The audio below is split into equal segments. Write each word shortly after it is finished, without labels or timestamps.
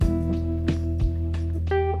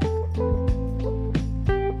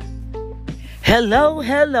Hello,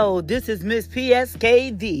 hello. This is Miss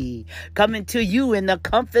PSKV coming to you in the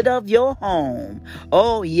comfort of your home.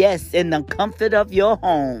 Oh, yes, in the comfort of your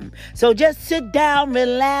home. So just sit down,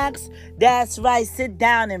 relax. That's right, sit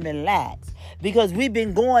down and relax. Because we've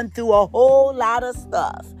been going through a whole lot of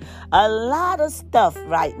stuff. A lot of stuff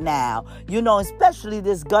right now. You know, especially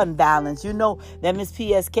this gun violence. You know that Miss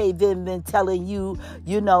PSKV been telling you,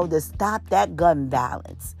 to stop that gun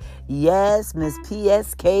violence. Yes, Miss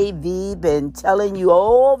PSKV been telling you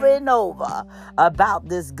over and over about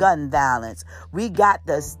this gun violence. We got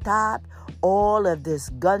to stop all of this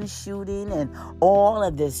gun shooting and all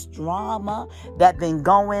of this drama that been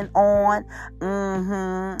going on.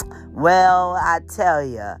 Well, I tell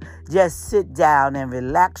you, just sit down and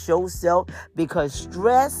relax yourself because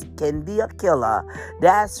stress can be a killer.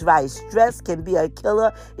 That's right. Stress can be a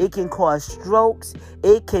killer. It can cause strokes.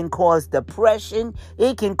 It can cause depression.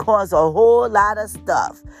 It can cause a whole lot of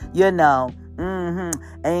stuff,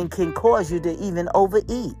 and can cause you to even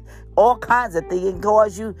overeat. All kinds of things can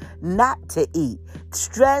cause you not to eat.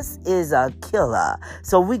 Stress is a killer.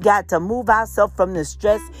 So we got to move ourselves from the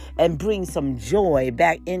stress and bring some joy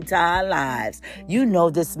back into our lives. You know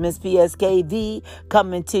this Miss PSKV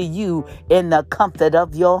coming to you in the comfort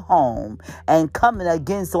of your home and coming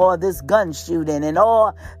against all this gun shooting and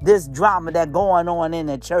all this drama that going on in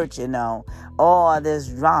the church, all this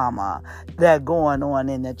drama that going on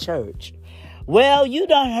in the church. Well, you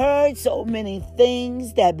done heard so many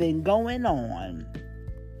things that been going on.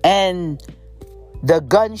 And the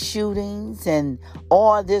gun shootings and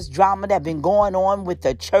all this drama that been going on with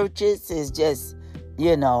the churches is just,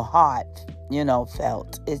 felt.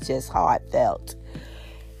 It's just heartfelt.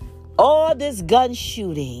 All this gun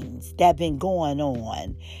shootings that been going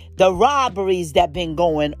on. The robberies that been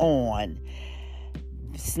going on.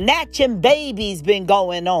 Snatching babies been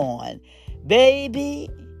going on. Baby,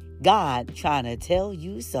 God trying to tell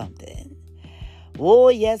you something. Oh,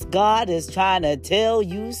 yes, God is trying to tell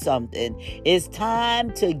you something. It's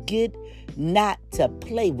time to get not to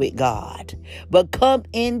play with God, but come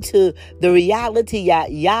into the reality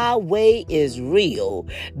that Yahweh is real.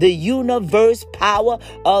 The universe power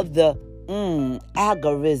of the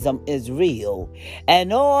algorithm is real.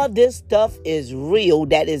 And all this stuff is real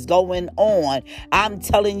that is going on. I'm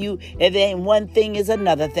telling you, if there ain't one thing, is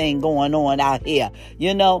another thing going on out here,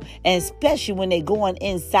 and especially when they going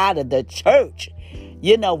inside of the church,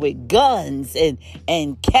 with guns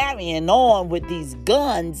and carrying on with these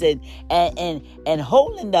guns and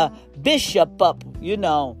holding the bishop up,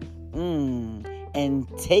 and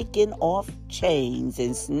taking off chains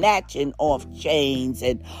and snatching off chains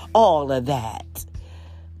and all of that.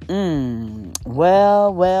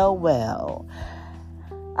 Well.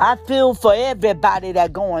 I feel for everybody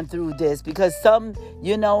that going through this because some,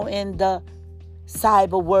 in the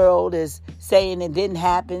cyber world is saying it didn't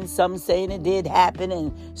happen. Some saying it did happen.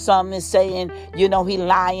 And some is saying, he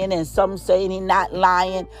lying. And some saying he not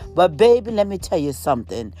lying. But baby, let me tell you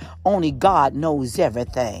something. Only God knows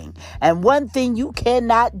everything. And one thing you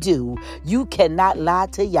cannot do, you cannot lie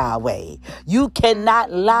to Yahweh. You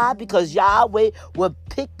cannot lie because Yahweh will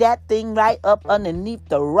pick that thing right up underneath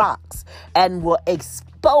the rocks and will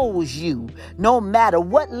expose you. No matter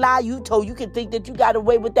what lie you told, you can think that you got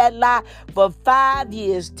away with that lie for 5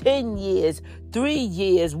 years, 10 years, 3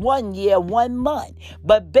 years, 1 year, 1 month.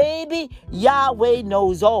 But baby, Yahweh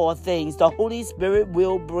knows all things. The Holy Spirit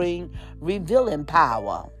will bring revealing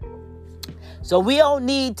power. So we don't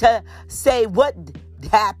need to say what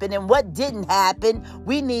happened and what didn't happen.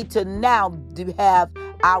 We need to now have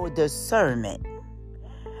our discernment.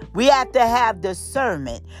 We have to have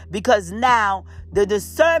discernment because now the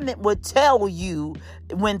discernment will tell you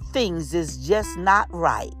when things is just not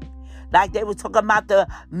right. Like they were talking about the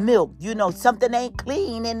milk. Something ain't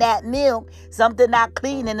clean in that milk. Something not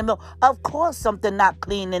clean in the milk. Of course something not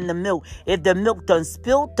clean in the milk. If the milk done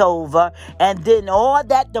spilt over and then all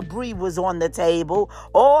that debris was on the table,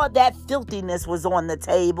 all that filthiness was on the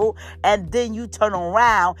table, and then you turn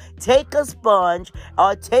around, take a sponge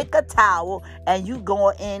or take a towel, and you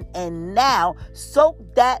go in and now soak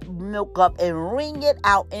that milk up and wring it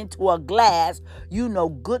out into a glass,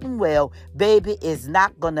 good and well, baby, it's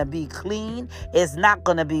not going to be clean. It's not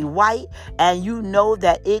going to be white. And you know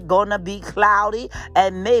that it's going to be cloudy.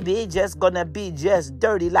 And maybe it's just going to be just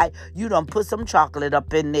dirty. Like you done put some chocolate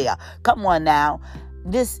up in there. Come on now.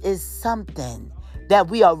 This is something that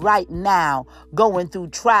we are right now going through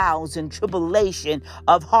trials and tribulation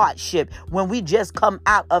of hardship when we just come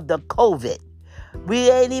out of the COVID. We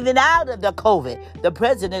ain't even out of the COVID. The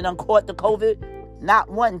president done caught the COVID not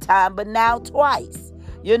one time, but now twice.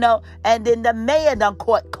 And then the mayor done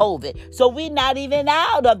caught COVID. So we not even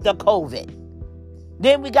out of the COVID.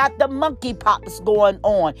 Then we got the monkeypox going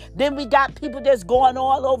on. Then we got people just going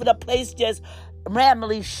all over the place, just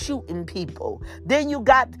randomly shooting people. Then you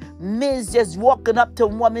got men just walking up to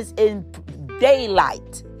women in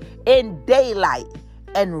daylight,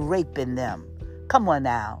 and raping them. Come on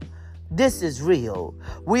now. This is real.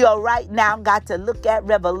 We are right now got to look at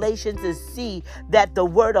Revelation to see that the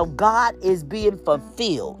word of God is being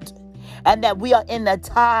fulfilled. And that we are in a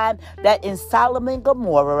time that in Sodom and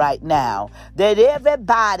Gomorrah right now, that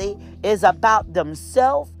everybody is about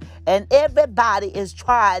themselves and everybody is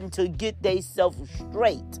trying to get themselves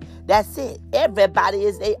straight. That's it. Everybody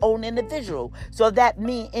is their own individual. So that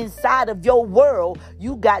means inside of your world,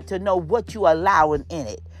 you got to know what you allowing in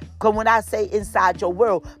it. Because when I say inside your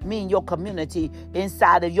world, mean your community,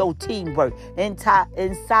 inside of your teamwork,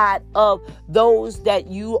 inside of those that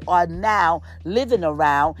you are now living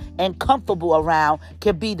around and comfortable around,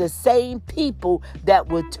 can be the same people that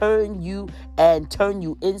will turn you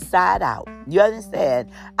inside out. You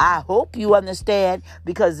understand? I hope you understand,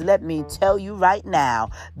 because let me tell you right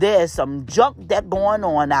now, there's some junk that going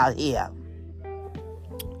on out here.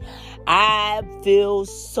 I feel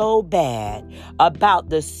so bad about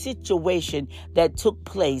the situation that took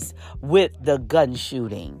place with the gun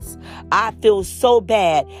shootings. I feel so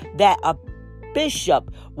bad that a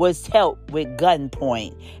bishop was held with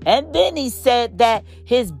gunpoint. And then he said that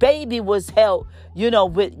his baby was held,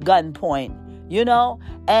 with gunpoint.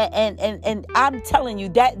 And I'm telling you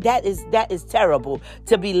that is terrible,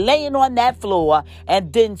 to be laying on that floor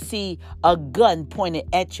and then see a gun pointed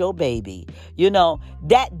at your baby.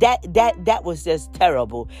 That was just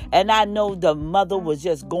terrible. And I know the mother was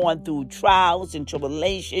just going through trials and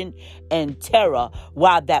tribulation and terror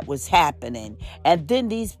while that was happening. And then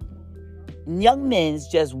these young men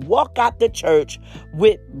just walk out the church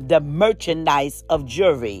with the merchandise of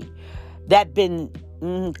jewelry that been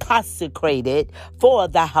consecrated for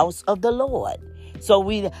the house of the Lord. So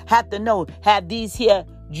we have to know, have these here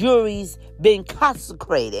juries been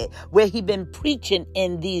consecrated, where he been preaching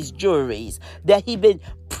in these juries, that he been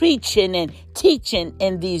preaching and teaching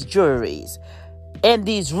in these juries, and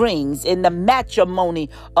these rings, in the matrimony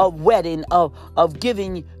of wedding, of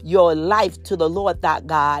giving your life to the Lord thy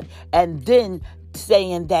God, and then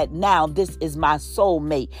saying that now this is my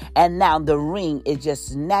soulmate, and now the ring is just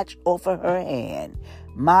snatched off of her hand.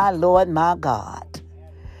 My Lord, my God.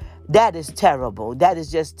 That is terrible. That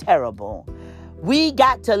is just terrible. We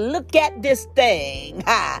got to look at this thing,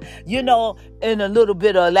 in a little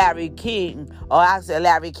bit of Larry King, or I say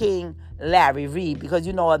Larry King, Larry Reid, because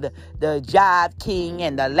the Jive King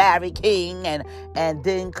and the Larry King, and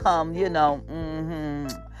then come,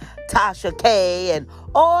 Tasha K and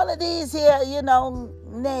all of these here,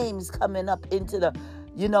 names coming up into the,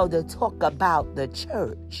 to talk about the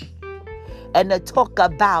church and to talk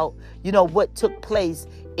about, what took place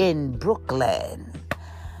in Brooklyn.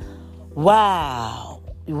 Wow.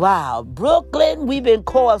 Brooklyn, we've been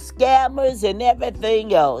called scammers and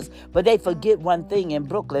everything else, but they forget one thing in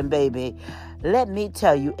Brooklyn, baby. Let me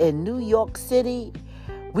tell you, in New York City,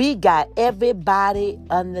 we got everybody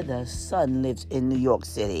under the sun lives in New York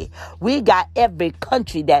City. We got every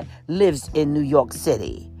country that lives in New York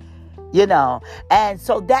City, And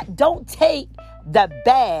so that don't take the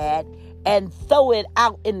bad and throw it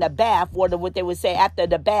out in the bath water, what they would say after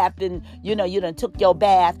the bath, and you done took your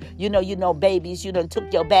bath, babies, you done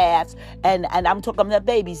took your baths, and I'm talking about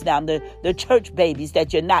babies now, the church babies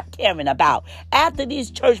that you're not caring about. After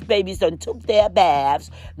these church babies done took their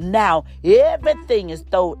baths, now everything is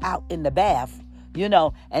thrown out in the bath,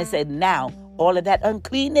 and said now all of that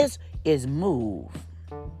uncleanness is moved.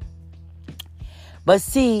 But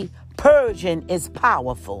see, purging is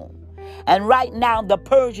powerful. And right now, the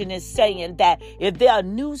Persian is saying that if there are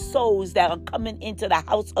new souls that are coming into the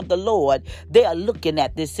house of the Lord, they are looking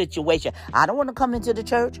at this situation. I don't want to come into the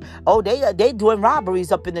church. Oh, they doing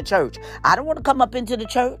robberies up in the church. I don't want to come up into the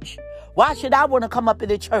church. Why should I want to come up in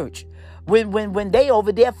the church when they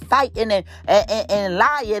over there fighting and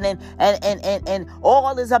lying and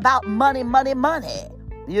all is about money,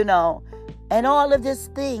 and all of these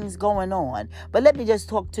things going on. But let me just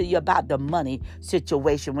talk to you about the money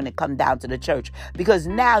situation when it comes down to the church. Because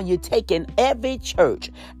now you're taking every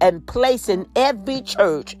church and placing every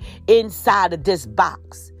church inside of this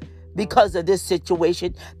box because of this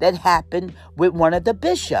situation that happened with one of the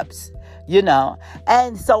bishops.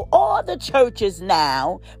 And so all the churches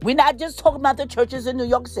now, we're not just talking about the churches in New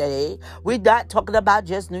York City. We're not talking about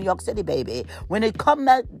just New York City, baby. When it comes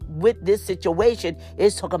with this situation,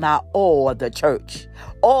 it's talking about all the church,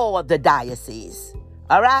 all the diocese.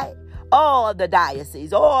 All right? All the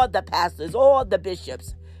diocese, all the pastors, all the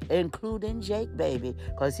bishops. including Jake, baby,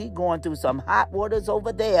 because he going through some hot waters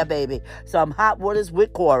over there, baby. Some hot waters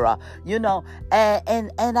with Cora,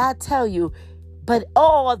 and I tell you, but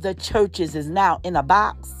all the churches is now in a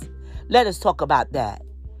box. Let us talk about that.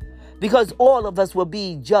 Because all of us will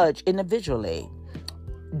be judged individually.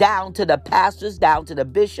 Down to the pastors, down to the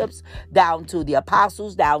bishops, down to the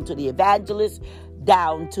apostles, down to the evangelists,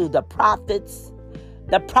 down to the prophets,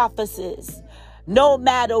 the prophecies. No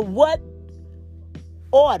matter what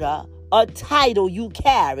order or title you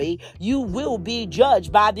carry, you will be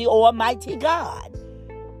judged by the Almighty God.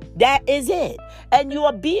 That is it. And you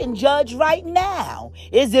are being judged right now.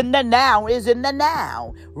 Is in the now.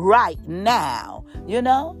 Right now.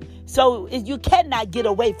 So you cannot get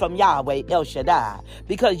away from Yahweh El Shaddai,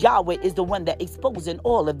 because Yahweh is the one that exposing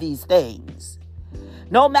all of these things.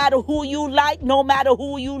 No matter who you like, no matter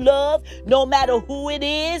who you love, no matter who it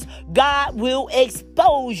is, God will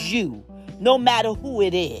expose you, no matter who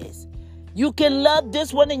it is. You can love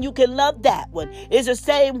this one and you can love that one. It's the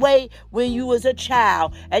same way when you was a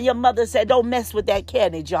child and your mother said, don't mess with that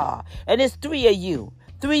candy jar. And it's 3 of you,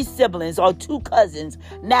 3 siblings or 2 cousins.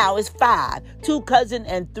 Now it's 5, 2 cousins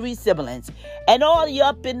and 3 siblings. And all you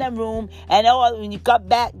up in the room, and when you come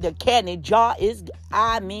back, the candy jar is,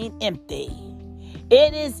 empty.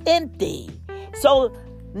 It is empty. So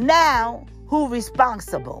now who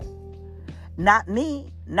responsible? Not me.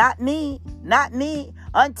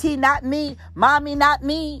 Auntie, not me. Mommy, not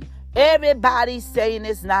me. Everybody's saying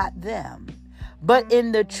it's not them. But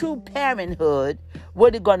in the true parenthood,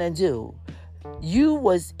 what are you going to do? You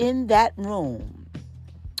was in that room.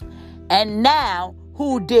 And now,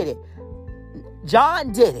 who did it?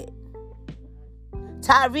 John did it.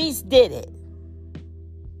 Tyrese did it.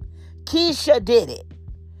 Keisha did it.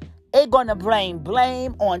 They're going to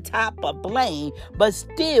blame on top of blame. But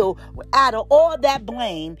still, out of all that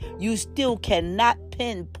blame, you still cannot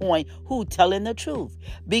pinpoint who telling the truth.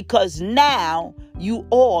 Because now you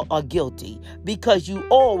all are guilty. Because you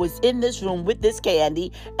all was in this room with this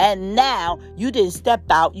candy. And now you didn't step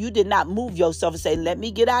out. You did not move yourself and say, let me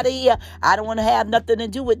get out of here. I don't want to have nothing to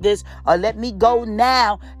do with this. Or let me go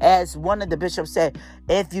now. As one of the bishops said,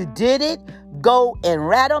 if you did it, go and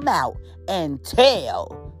rat them out and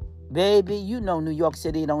tell. Baby, you know New York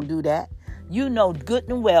City don't do that. You know good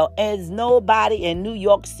and well, there's nobody in New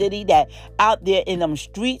York City that out there in them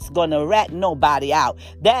streets gonna rat nobody out.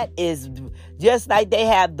 That is just like they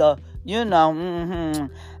have the,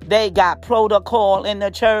 they got protocol in the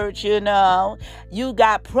church, You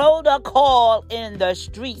got protocol in the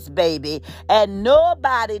streets, baby. And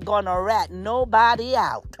nobody gonna rat nobody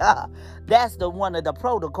out. That's one of the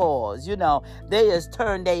protocols, They just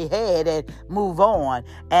turn their head and move on.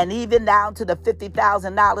 And even down to the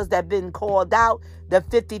 $50,000 that been called out, the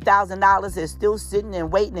 $50,000 is still sitting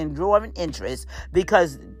and waiting and drawing interest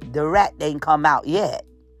because the rat ain't come out yet.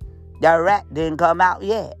 The rat didn't come out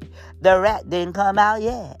yet. The rat ain't coming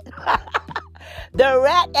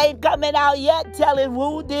out yet telling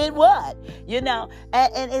who did what,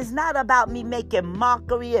 And it's not about me making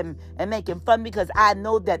mockery and making fun, because I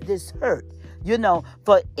know that this hurt,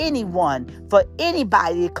 for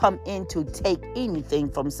anybody to come in to take anything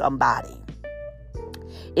from somebody.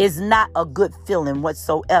 It's not a good feeling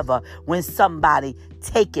whatsoever when somebody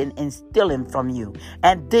taking and stealing from you,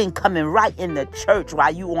 and then coming right in the church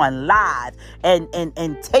while you on live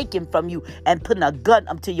and taking from you and putting a gun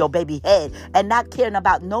up to your baby head and not caring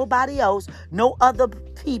about nobody else, no other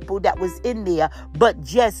people that was in there, but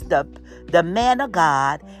just the man of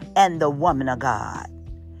God and the woman of God.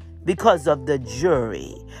 Because of the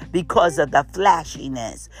jury, because of the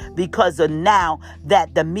flashiness, because of now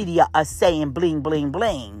that the media are saying bling, bling,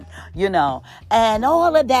 bling, and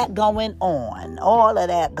all of that going on,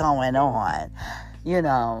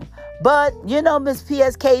 But, Miss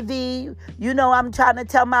PSKV, I'm trying to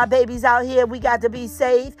tell my babies out here, we got to be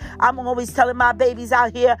safe. I'm always telling my babies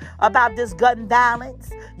out here about this gun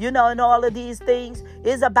violence, and all of these things.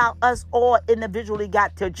 It's about us all individually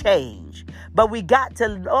got to change. But we got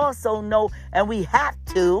to also know, and we have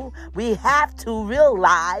to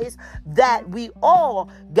realize that we all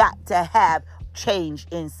got to have change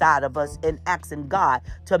inside of us and asking God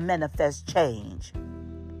to manifest change.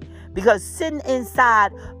 Because sitting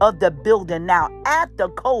inside of the building now after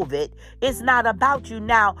COVID, it's not about you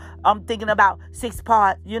now. I'm thinking about 6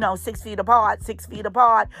 feet apart.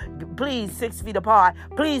 Please, 6 feet apart.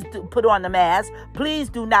 Please put on the mask. Please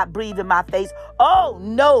do not breathe in my face. Oh,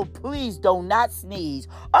 no, please do not sneeze.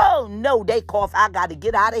 Oh, no, they cough. I got to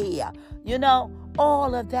get out of here.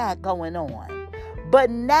 All of that going on. But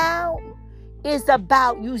now is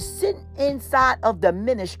about you sitting inside of the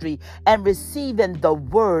ministry and receiving the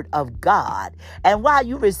word of God. And while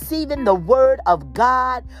you're receiving the word of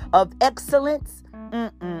God of excellence,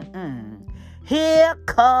 here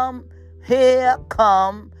come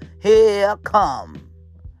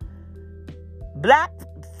black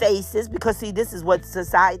faces, because see, this is what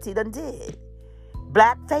society done did.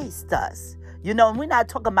 Black faced us. You know, we're not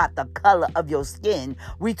talking about the color of your skin.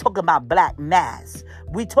 We talking about black masks.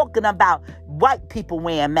 We talking about white people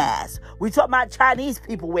wearing masks. We talking about Chinese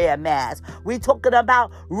people wearing masks. We talking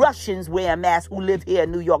about Russians wearing masks who live here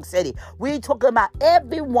in New York City. We talking about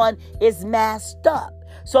everyone is masked up.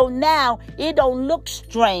 So now it don't look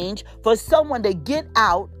strange for someone to get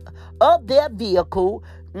out of their vehicle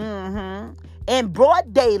in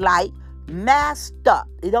broad daylight, masked up.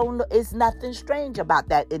 It's nothing strange about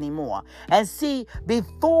that anymore. And see,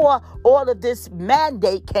 before all of this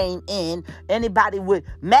mandate came in, anybody with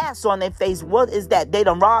masks on their face, what is that? They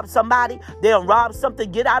done robbed somebody, they done robbed something,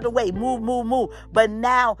 get out of the way, move. But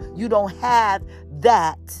now you don't have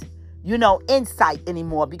that, insight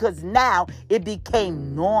anymore, because now it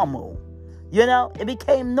became normal. It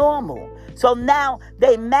became normal. So now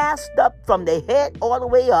they masked up from their head all the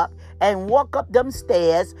way up and walk up them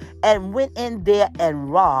stairs and went in there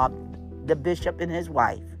and robbed the bishop and his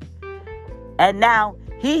wife. And now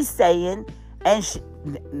he's saying, I'm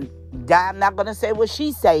not going to say what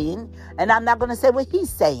she's saying, and I'm not going to say what he's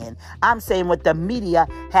saying. I'm saying what the media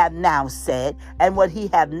have now said, and what he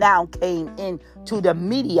have now came into the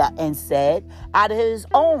media and said out of his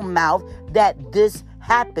own mouth that this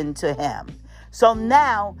happened to him. So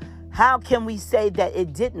now, how can we say that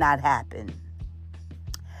it did not happen?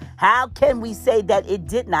 How can we say that it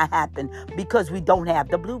did not happen? Because we don't have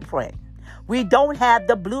the blueprint. We don't have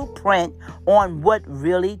the blueprint on what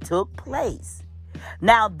really took place.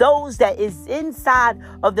 Now, those that is inside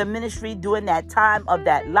of the ministry during that time of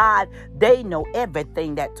that live, they know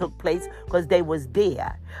everything that took place because they was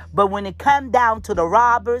there. But when it come down to the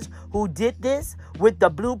robbers who did this with the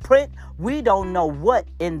blueprint, we don't know what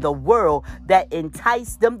in the world that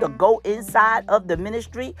enticed them to go inside of the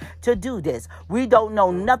ministry to do this. We don't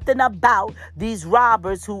know nothing about these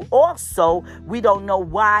robbers who also, we don't know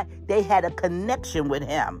why they had a connection with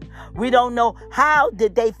him. We don't know how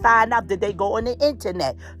did they find out. Did they go on the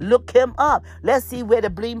internet, look him up? Let's see where the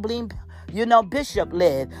bling bling bishop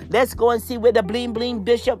lived. Let's go and see where the bling bling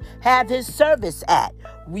bishop have his service at.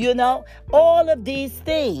 All of these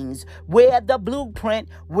things where the blueprint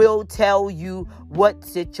will tell you what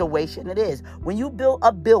situation it is. When you build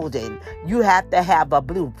a building, you have to have a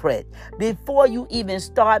blueprint. Before you even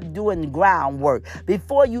start doing groundwork,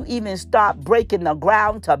 before you even start breaking the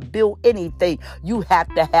ground to build anything, you have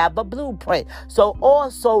to have a blueprint. So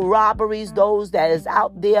also robberies, those that is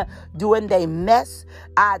out there doing their mess,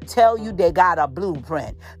 I tell you, they got a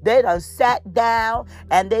blueprint. They done sat down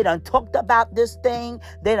and they done talked about this thing.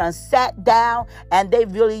 They done sat down and they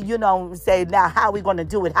really, say, now, how are we going to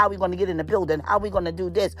do it? How are we going to get in the building? How are we going to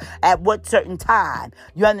do this? At what certain time?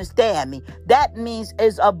 You understand me? That means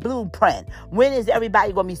it's a blueprint. When is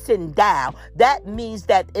everybody going to be sitting down? That means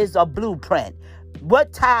that is a blueprint.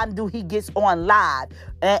 What time do he gets on live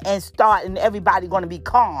and start and everybody going to be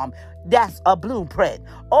calm? That's a blueprint.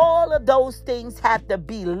 All of those things have to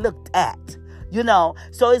be looked at.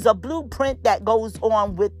 So it's a blueprint that goes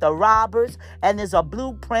on with the robbers, and there's a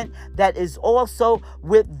blueprint that is also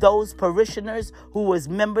with those parishioners who was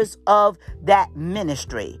members of that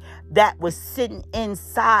ministry, that was sitting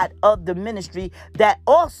inside of the ministry, that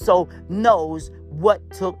also knows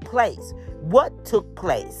what took place.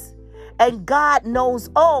 And God knows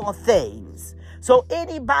all things. So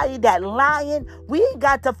anybody that lying, we ain't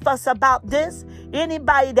got to fuss about this.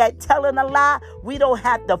 Anybody that telling a lie, we don't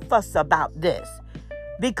have to fuss about this.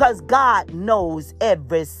 Because God knows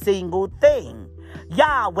every single thing.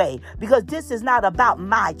 Yahweh, because this is not about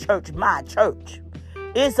my church.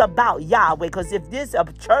 It's about Yahweh. Because if this is a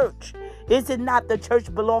church, is it not the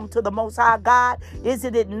church belong to the Most High God?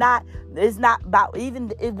 Isn't it not? It's not about, even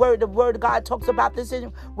the word of God talks about this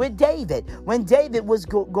with David. When David was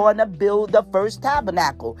going to build the first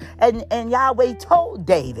tabernacle. And Yahweh told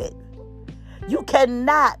David, you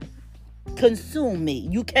cannot consume me.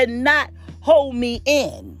 You cannot hold me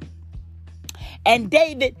in. And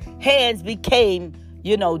David's hands became,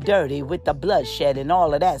 dirty with the bloodshed and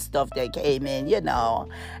all of that stuff that came in,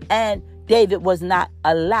 And David was not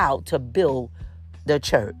allowed to build the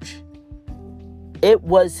church. It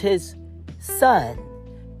was his son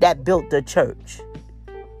that built the church.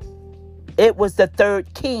 It was the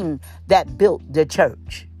third king that built the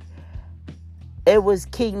church. It was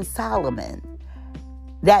King Solomon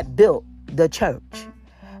that built the church.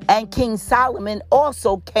 And King Solomon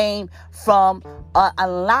also came from an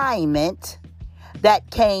alignment that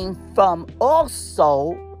came from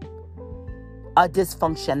also a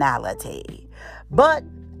dysfunctionality. But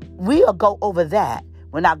we'll go over that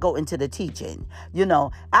when I go into the teaching.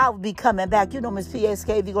 I'll be coming back. Miss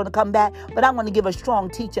PSKV going to come back. But I'm going to give a strong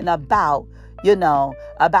teaching about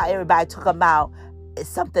everybody talking about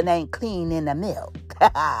something ain't clean in the milk.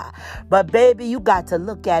 But baby, you got to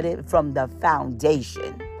look at it from the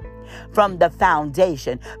foundation. From the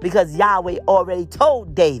foundation. Because Yahweh already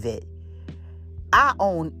told David, I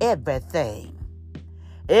own everything.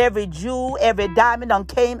 Every jewel, every diamond done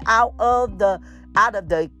came out of the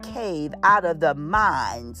cave, out of the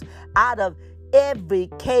mines, out of every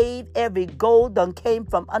cave, every gold done came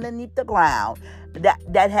from underneath the ground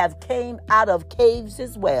that have came out of caves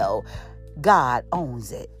as well. God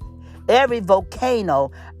owns it. Every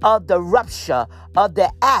volcano of the rupture of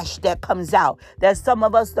the ash that comes out, that some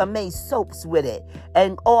of us done made soaps with it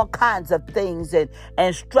and all kinds of things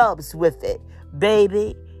and scrubs with it.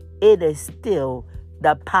 Baby, it is still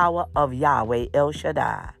the power of Yahweh El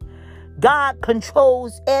Shaddai. God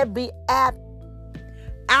controls every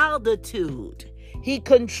altitude. He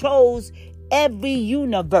controls every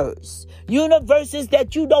universe. Universes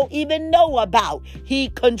that you don't even know about. He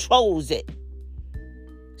controls it.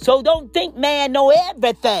 So don't think man know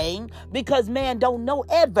everything, because man don't know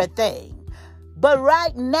everything. But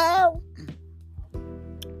right now,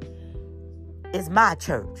 it's my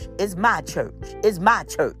church. It's my church. It's my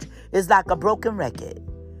church. It's like a broken record.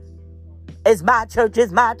 It's my church.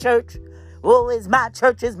 It's my church. Oh, it's my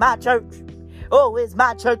church. It's my church. Oh, it's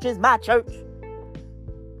my church. It's my church.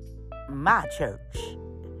 My church.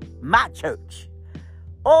 My church.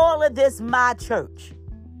 All of this, my church.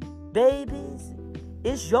 Babies,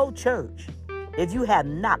 it's your church. If you have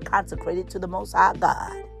not consecrated to the Most High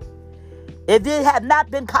God. If it have not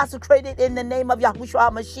been consecrated in the name of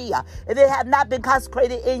YHWH Mashiach, if it have not been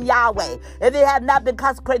consecrated in Yahweh, if it have not been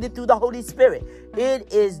consecrated through the Holy Spirit,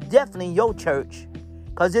 it is definitely your church.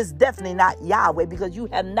 Because it's definitely not Yahweh, because you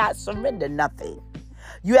have not surrendered nothing.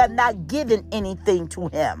 You have not given anything to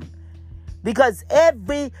him. Because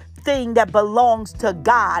everything that belongs to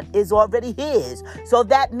God is already his. So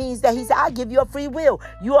that means that he said, I give you a free will.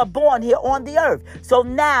 You are born here on the earth. So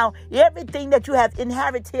now everything that you have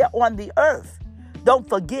inherited here on the earth, don't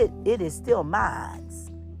forget, it is still mine.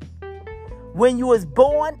 When you was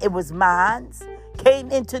born, it was mine.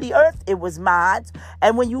 Came into the earth, it was mine.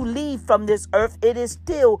 And when you leave from this earth, it is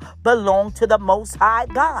still belong to the Most High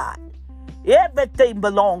God. Everything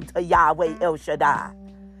belongs to Yahweh El Shaddai.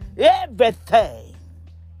 Everything.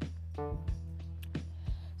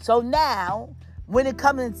 So now, when it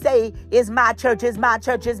comes and say, it's my church, it's my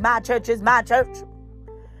church, it's my church, it's my church,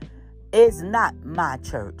 it's not my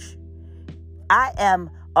church. I am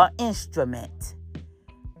an instrument.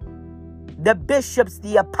 The bishops,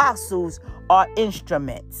 the apostles are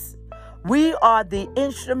instruments. We are the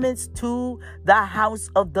instruments to the house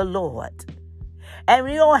of the Lord. And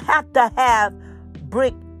we don't have to have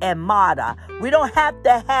brick and mortar. We don't have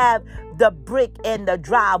to have the brick and the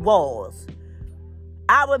dry walls.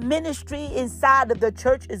 Our ministry inside of the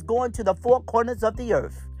church is going to the four corners of the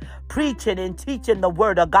earth, preaching and teaching the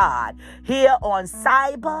word of God. Here on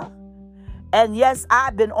cyber. And yes,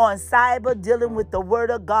 I've been on cyber dealing with the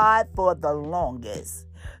word of God for the longest.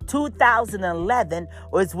 2011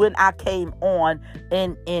 was when I came on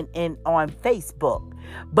on Facebook.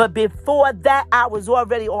 But before that, I was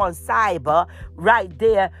already on cyber right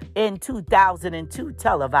there in 2002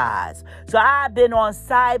 televised. So I've been on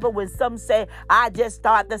cyber. When some say I just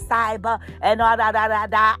start the cyber and all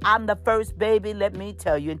that, I'm the first baby. Let me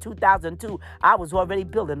tell you, in 2002, I was already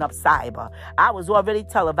building up cyber. I was already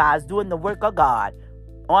televised doing the work of God.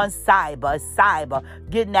 On cyber,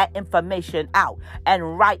 getting that information out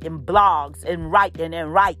and writing blogs and writing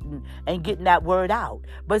and getting that word out.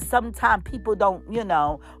 But sometimes people don't,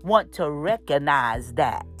 want to recognize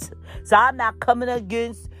that. So I'm not coming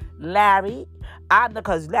against Larry.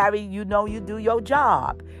 Because Larry, you do your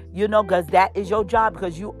job. Because that is your job,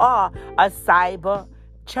 because you are a cyber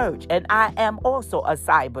church. And I am also a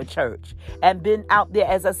cyber church and been out there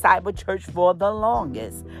as a cyber church for the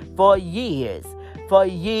longest, for years. For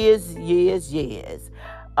years.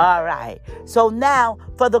 All right. So now,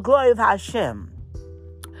 for the glory of Hashem.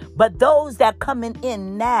 But those that coming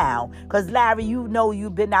in now, because Larry,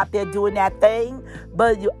 you've been out there doing that thing.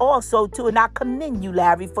 But you also, too, and I commend you,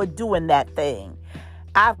 Larry, for doing that thing.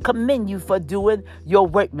 I commend you for doing your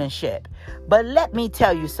workmanship. But let me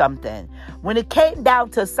tell you something. When it came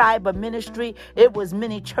down to cyber ministry, it was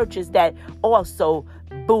many churches that also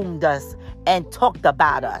boomed us and talked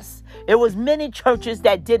about us. It was many churches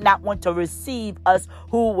that did not want to receive us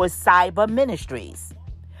who was cyber ministries.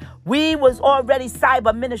 We was already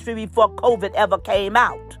cyber ministry before COVID ever came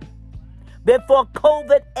out. Before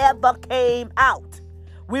COVID ever came out,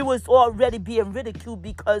 we was already being ridiculed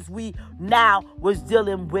because we now was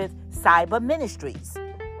dealing with cyber ministries.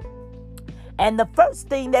 And the first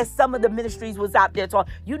thing that some of the ministries was out there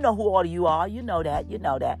talking, you know who all of you are, you know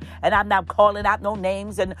that. And I'm not calling out no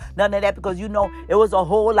names and none of that because you know it was a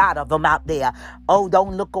whole lot of them out there. Oh,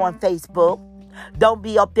 don't look on Facebook. Don't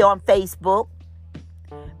be up there on Facebook.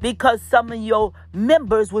 Because some of your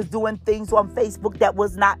members was doing things on Facebook that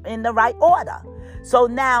was not in the right order. So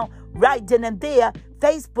now, right then and there,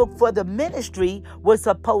 Facebook for the ministry was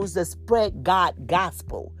supposed to spread God's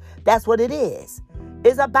gospel. That's what it is.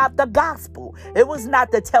 It's about the gospel. It was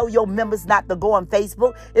not to tell your members not to go on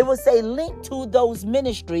Facebook. It was say link to those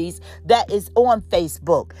ministries that is on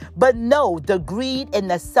Facebook. But no, the greed and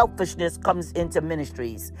the selfishness comes into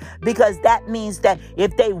ministries. Because that means that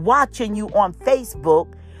if they watching you on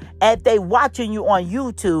Facebook, if they watching you on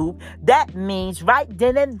YouTube, that means right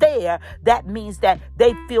then and there, that means that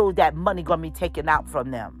they feel that money going to be taken out from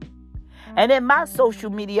them. And in my social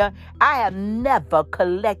media, I have never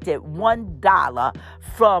collected $1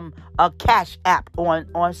 from a cash app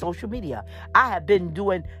on social media. I have been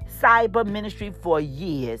doing cyber ministry for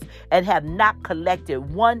years and have not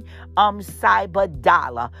collected one cyber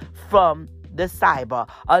dollar from the cyber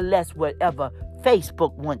unless whatever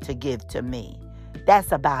Facebook want to give to me.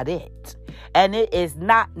 That's about it. And it is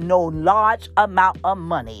not no large amount of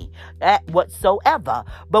money whatsoever.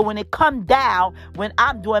 But when it come down, when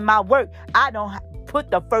I'm doing my work, I don't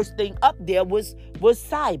put the first thing up there was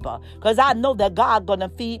cyber. Because I know that God going to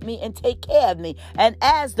feed me and take care of me. And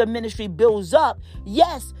as the ministry builds up,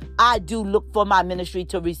 yes, I do look for my ministry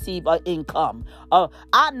to receive an income.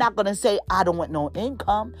 I'm not going to say I don't want no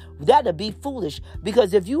income. That'd be foolish.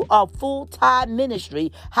 Because if you are full-time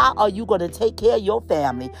ministry, how are you going to take care of your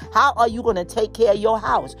family? How are you going to take care of your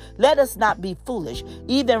house? Let us not be foolish.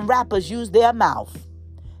 Even rappers use their mouth.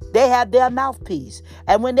 They have their mouthpiece.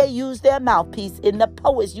 And when they use their mouthpiece and the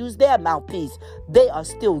poets use their mouthpiece, they are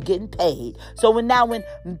still getting paid. So when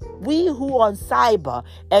we who are on cyber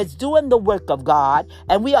is doing the work of God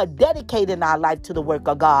and we are dedicating our life to the work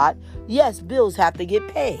of God, yes, bills have to get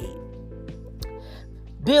paid.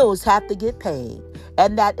 Bills have to get paid.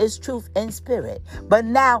 And that is truth in spirit. But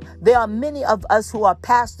now there are many of us who are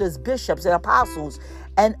pastors, bishops, and apostles,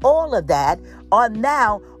 and all of that are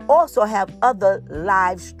now also have other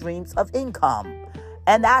live streams of income.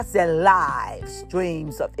 And I said live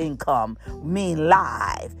streams of income mean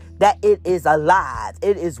live, that it is alive,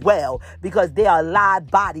 it is well, because there are live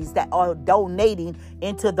bodies that are donating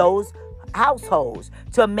into those households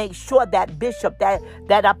to make sure that bishop,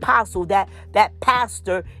 that apostle, that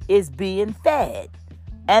pastor is being fed.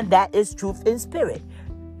 And that is truth in spirit.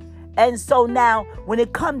 And so now when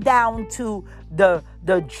it comes down to the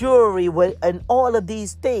jewelry and all of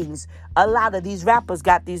these things, a lot of these rappers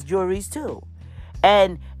got these jewelries too.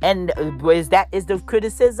 And is the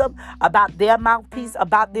criticism about their mouthpiece,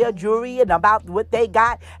 about their jewelry and about what they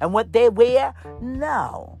got and what they wear?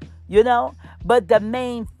 No, but the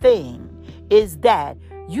main thing is that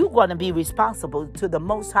you're going to be responsible to the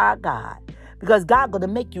Most High God. Because God going to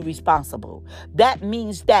make you responsible. That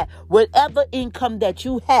means that whatever income that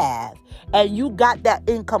you have, and you got that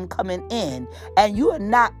income coming in, and you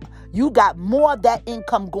got more of that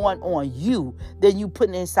income going on you than you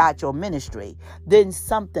putting inside your ministry, then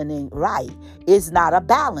something ain't right. It's not a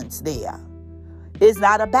balance there. It's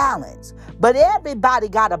not a balance. But everybody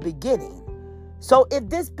got a beginning. So if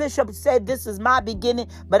this bishop said, this is my beginning,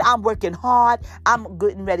 but I'm working hard, I'm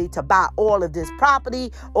getting ready to buy all of this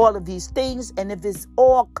property, all of these things, and if it's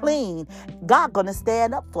all clean, God going to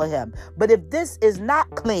stand up for him. But if this is not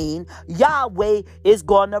clean, Yahweh is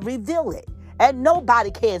going to reveal it. And nobody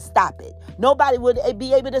can stop it. Nobody would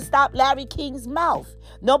be able to stop Larry King's mouth.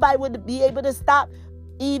 Nobody would be able to stop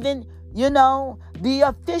even, the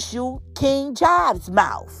official King Jives'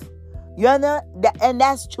 mouth. And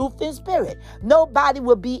that's truth in spirit. Nobody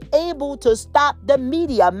will be able to stop the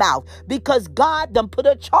media mouth because God done put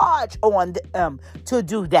a charge on them to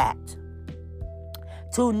do that.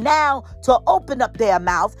 To open up their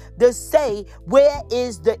mouth to say, where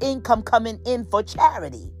is the income coming in for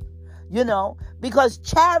charity? Because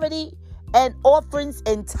charity and offerings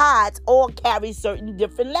and tithes all carry certain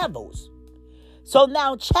different levels. So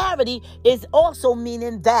now charity is also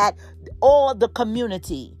meaning that all the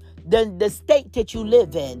community, the state that you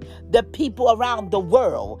live in, the people around the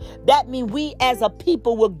world. That means we as a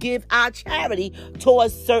people will give our charity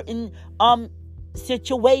towards certain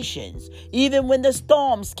situations, even when the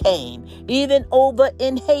storms came, even over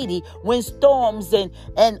in Haiti, when storms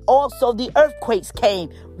and also the earthquakes came,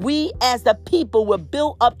 we as the people will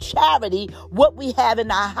build up charity, what we have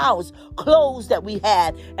in our house, clothes that we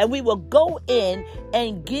have, and we will go in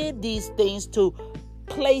and give these things to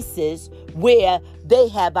places where they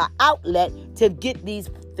have an outlet to get these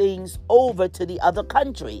things over to the other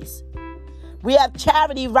countries. We have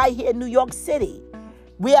charity right here in New York City.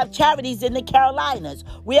 We have charities in the Carolinas.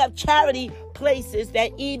 We have charity places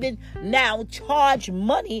that even now charge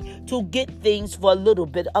money to get things for a little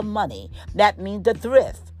bit of money. That means the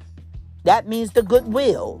thrift. That means the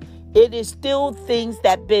goodwill. It is still things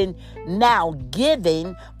that been now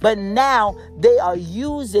given, but now they are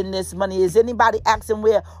using this money. Is anybody asking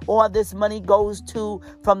where all this money goes to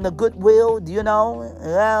from the goodwill? Do you know?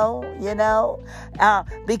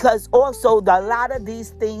 Because also a lot of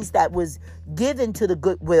these things that was given to the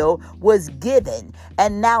goodwill was given,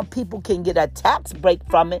 and now people can get a tax break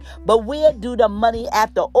from it. But where do the money,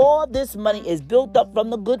 after all this money is built up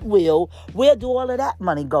from the goodwill, where do all of that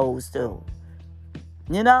money goes to?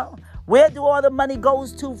 You know, where do all the money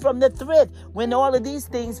goes to from the thrift when all of these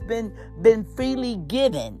things been freely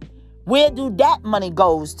given? Where do that money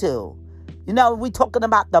goes to? You know, we're talking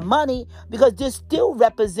about the money because this still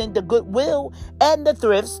represent the goodwill, and the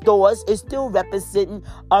thrift stores is still representing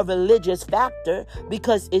a religious factor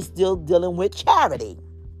because it's still dealing with charity.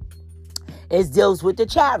 It deals with the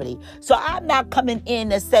charity. So I'm not coming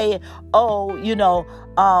in and saying, oh,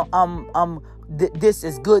 this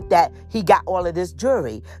is good that he got all of this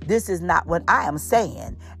jewelry. This is not what I am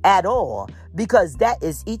saying at all, because that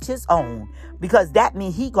is each his own, because that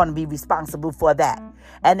means he's going to be responsible for that.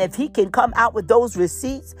 And if he can come out with those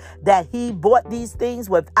receipts that he bought these things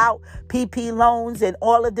without PP loans and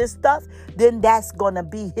all of this stuff, then that's going to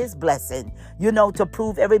be his blessing, to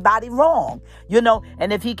prove everybody wrong,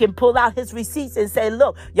 and if he can pull out his receipts and say,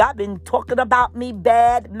 look, y'all been talking about me,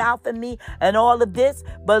 bad mouthing me and all of this,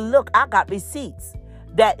 but look, I got receipts.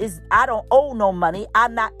 That is, I don't owe no money.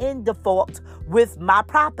 I'm not in default with my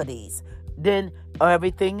properties. Then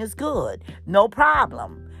everything is good. No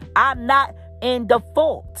problem. I'm not in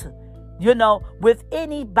default, with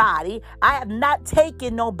anybody. I have not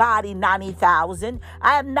taken nobody $90,000.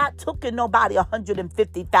 I have not taken nobody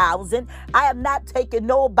 $150,000. I have not taken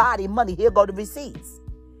nobody money. Here go the receipts.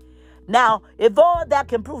 Now, if all that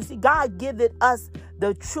can prove, see, God giveth us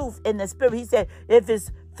the truth in the spirit. He said, if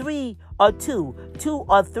it's 3 or 2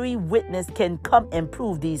 or 3 witness can come and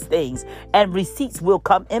prove these things, and receipts will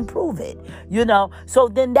come and prove it, So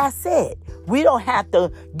then that's it. We don't have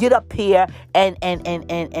to get up here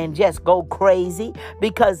and just go crazy,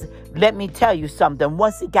 because let me tell you something.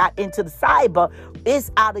 Once it got into the cyber, it's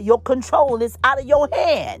out of your control. It's out of your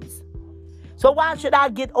hands. So why should I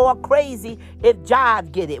get all crazy if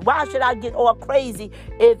Jives get it? Why should I get all crazy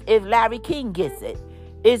if Larry King gets it?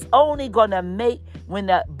 It's only going to make, when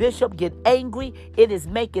the bishop get angry, it is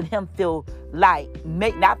making him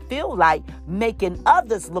making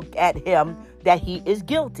others look at him that he is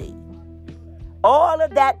guilty. All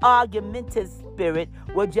of that argumentative spirit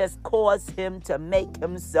will just cause him to make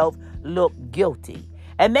himself look guilty.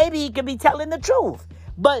 And maybe he could be telling the truth.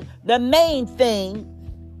 But the main thing,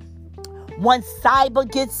 once cyber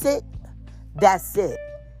gets it, that's it.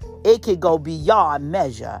 It could go beyond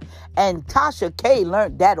measure. And Tasha K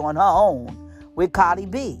learned that on her own with Cardi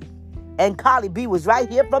B. And Cardi B was right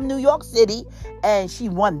here from New York City, and she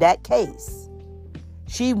won that case.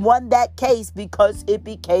 She won that case because it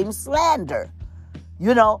became slander.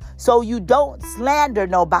 So you don't slander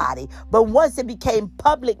nobody. But once it became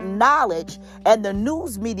public knowledge and the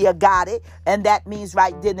news media got it, and that means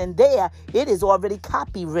right then and there, it is already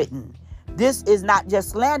copywritten. This is not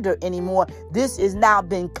just slander anymore. This is now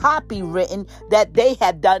been copywritten, that they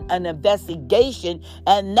have done an investigation,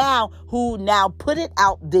 and who now put it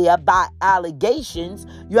out there by allegations,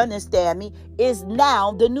 you understand me, is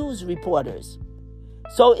now the news reporters.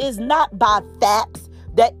 So it's not by facts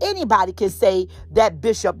that anybody can say that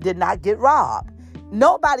Bishop did not get robbed.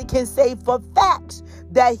 Nobody can say for facts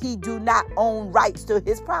that he do not own rights to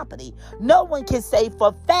his property. No one can say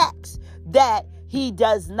for facts that he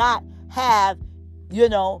does not have,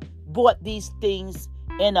 bought these things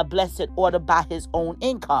in a blessed order by his own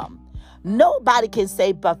income. Nobody can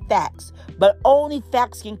say but facts. But only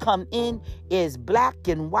facts can come in is black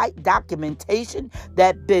and white documentation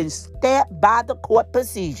that been stamped by the court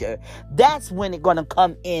procedure. That's when it's going to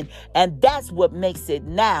come in. And that's what makes it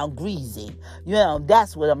now greasy.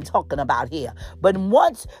 That's what I'm talking about here. But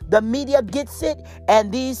once the media gets it,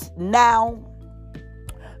 and these now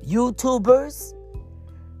YouTubers,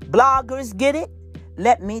 bloggers get it,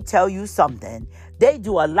 let me tell you something. They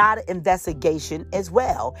do a lot of investigation as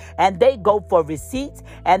well. And they go for receipts.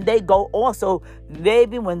 And they go also,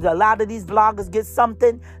 maybe when a lot of these vloggers get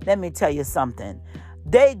something, let me tell you something.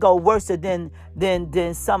 They go worse than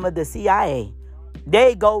some of the CIA.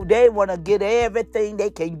 They want to get everything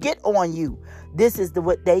they can get on you. This is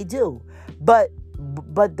what they do. But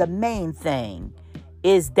the main thing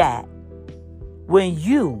is that when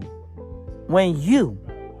you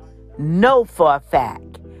know for a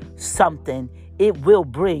fact something, it will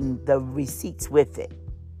bring the receipts with it.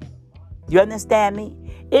 You understand me?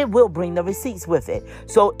 It will bring the receipts with it.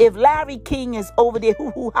 So if Larry King is over there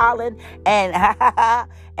hoo-hoo hollering and ha ha ha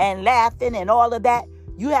and laughing and all of that,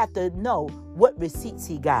 you have to know what receipts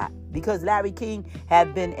he got. Because Larry King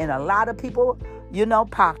have been in a lot of people,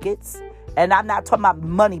 pockets. And I'm not talking about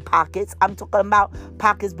money pockets. I'm talking about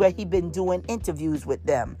pockets where he been doing interviews with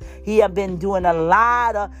them. He have been doing a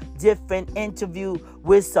lot of different interview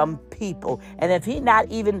with some people. And if he not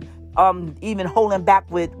even holding back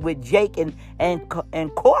with Jake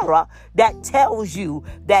and Cora, that tells you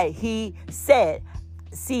that he said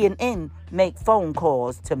CNN make phone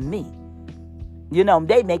calls to me.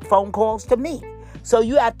 They make phone calls to me. So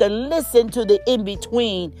you have to listen to the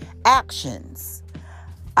in-between actions.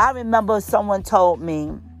 I remember someone told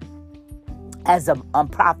me as a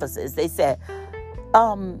prophetess, they said,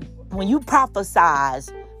 when you prophesize,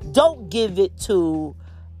 don't give it to,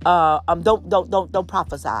 don't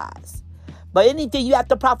prophesize. But anything you have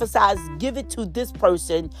to prophesize, give it to this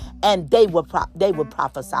person, and they will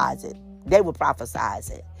prophesize it. They will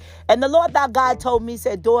prophesize it. And the Lord thy God told me,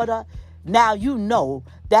 said, daughter, now you know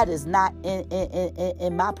that is not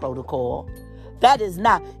in my protocol. That is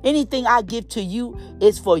not anything I give to you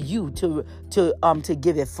is for you to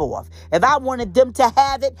give it forth. If I wanted them to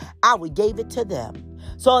have it, I would give it to them.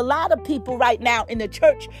 So a lot of people right now in the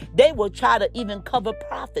church, they will try to even cover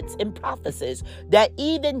prophets and prophecies. That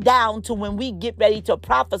even down to when we get ready to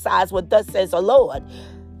prophesize what thus says the Lord,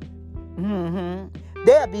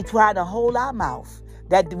 they'll be trying to hold our mouth.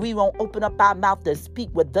 That we won't open up our mouth to speak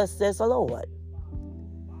what thus says the Lord.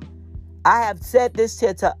 I have said this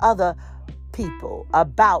here to other people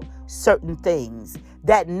about certain things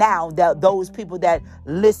that now that those people that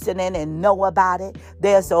listening and know about it,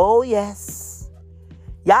 they'll say, oh yes,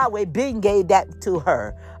 Yahweh been gave that to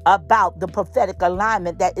her about the prophetic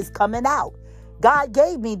alignment that is coming out. God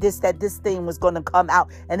gave me that this thing was going to come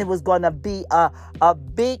out and it was going to be a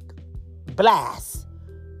big blast.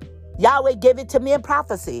 Yahweh gave it to me in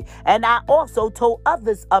prophecy. And I also told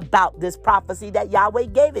others about this prophecy that Yahweh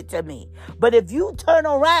gave it to me. But if you turn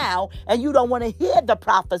around and you don't want to hear the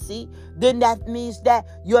prophecy, then that means that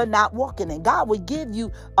you're not walking in. God will give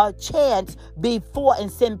you a chance before and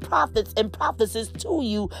send prophets and prophecies to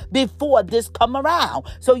you before this come around.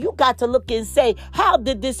 So you got to look and say, how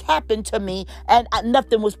did this happen to me? And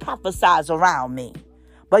nothing was prophesied around me.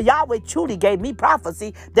 But Yahweh truly gave me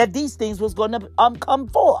prophecy that these things was going to come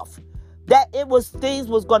forth. That things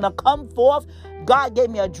was going to come forth. God gave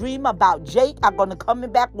me a dream about Jake. I'm going to come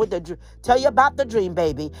back with tell you about the dream,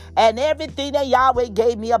 baby. And everything that Yahweh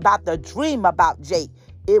gave me about the dream about Jake,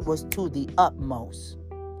 it was to the utmost.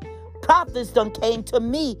 Prophets done came to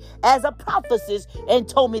me as a prophetess and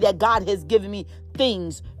told me that God has given me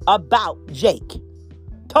things about Jake.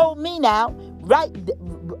 Told me now, right?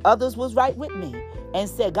 Others was right with me and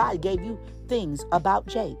said God gave you things about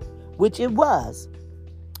Jake, which it was.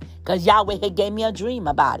 Because Yahweh had gave me a dream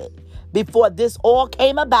about it. Before this all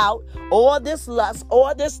came about, all this lust,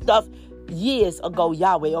 all this stuff, years ago,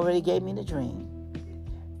 Yahweh already gave me the dream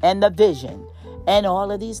and the vision and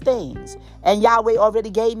all of these things. And Yahweh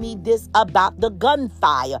already gave me this about the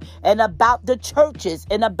gunfire and about the churches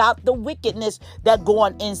and about the wickedness that go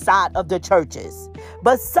on inside of the churches.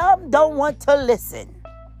 But some don't want to listen.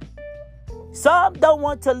 Some don't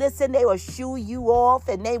want to listen. They will shoo you off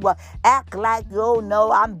and they will act like, oh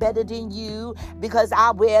no, I'm better than you because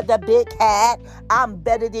I wear the big hat. I'm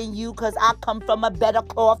better than you because I come from a better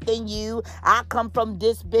cloth than you. I come from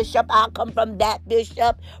this bishop. I come from that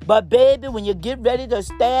bishop. But baby, when you get ready to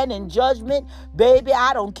stand in judgment, baby,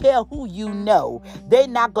 I don't care who you know. They're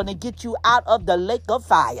not going to get you out of the lake of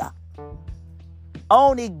fire.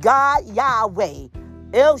 Only God, Yahweh,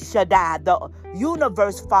 El Shaddai, the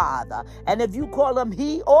universe father. And if you call him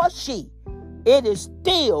he or she, it is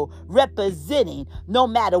still representing, no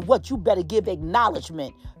matter what, you better give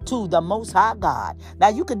acknowledgement to the Most High God. Now,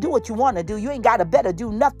 you can do what you want to do. You ain't got to better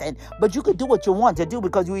do nothing, but you can do what you want to do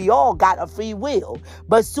because we all got a free will.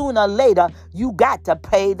 But sooner or later, you got to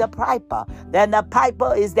pay the piper. Then the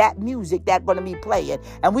piper is that music that's going to be playing.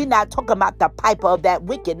 And we're not talking about the piper of that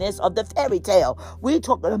wickedness of the fairy tale. We're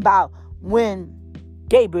talking about when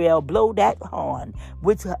Gabriel blow that horn,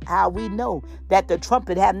 which how we know that the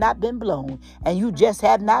trumpet have not been blown and you just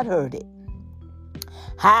have not heard it.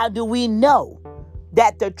 How do we know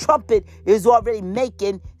that the trumpet is already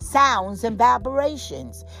making sounds and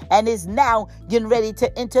vibrations and is now getting ready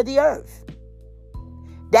to enter the earth?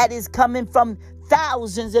 That is coming from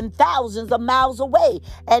thousands and thousands of miles away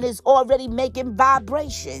and is already making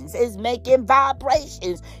vibrations. It's making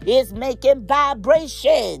vibrations. It's making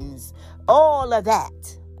vibrations. All of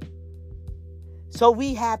that. So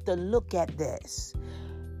we have to look at this.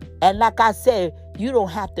 And like I said, you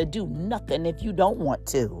don't have to do nothing if you don't want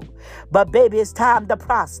to. But baby, it's time to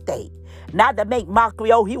prostrate. Not to make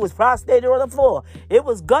mockery, oh, he was prostrated on the floor. It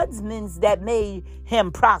was gunsmen that made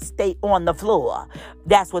him prostrate on the floor.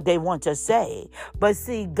 That's what they want to say. But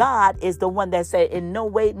see, God is the one that said, in no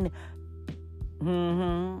way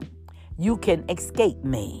you can escape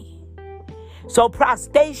me. So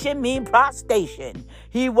prostration means prostration.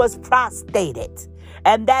 He was prostrated.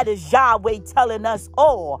 And that is Yahweh telling us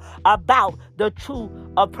all about the truth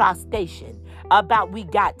of prostration. About we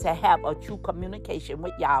got to have a true communication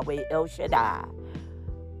with Yahweh El Shaddai.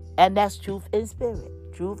 And that's truth in spirit.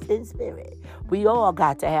 Truth in spirit. We all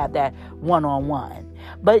got to have that one-on-one.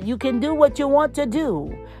 But you can do what you want to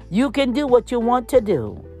do. You can do what you want to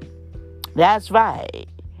do. That's right.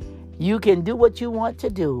 You can do what you want to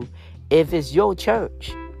do if it's your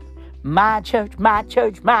church. My church, my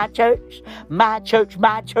church, my church. My church,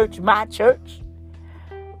 my church, my church.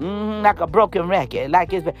 Like a broken record.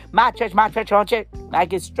 Like it's my church, on church.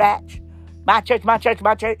 Like it's stretch. My church, my church,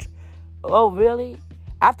 my church. Oh, really?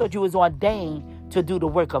 I thought you was ordained to do the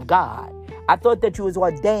work of God. I thought that you was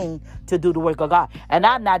ordained to do the work of God. And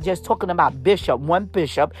I'm not just talking about one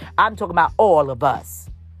bishop. I'm talking about all of us.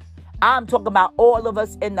 I'm talking about all of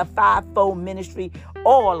us in the fivefold ministry.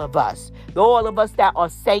 All of us. All of us that are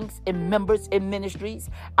saints and members in ministries.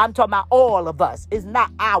 I'm talking about all of us. It's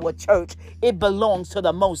not our church. It belongs to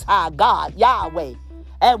the Most High God, Yahweh.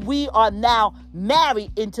 And we are now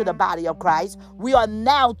married into the body of Christ. We are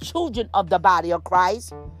now children of the body of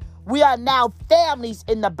Christ. We are now families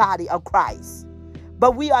in the body of Christ.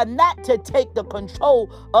 But we are not to take the control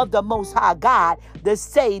of the Most High God to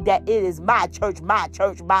say that it is my church, my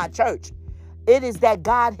church, my church. It is that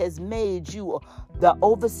God has made you the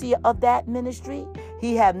overseer of that ministry.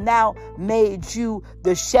 He have now made you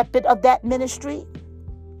the shepherd of that ministry.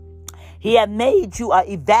 He had made you an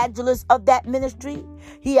evangelist of that ministry.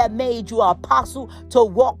 He had made you an apostle to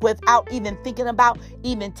walk without even thinking about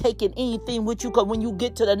even taking anything with you. Because when you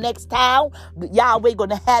get to the next town, Yahweh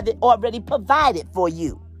going to have it already provided for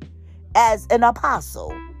you as an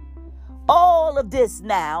apostle. All of this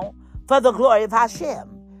now for the glory of Hashem.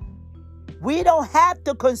 We don't have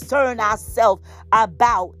to concern ourselves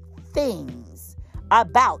about things,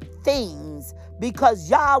 because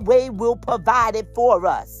Yahweh will provide it for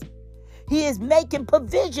us. He is making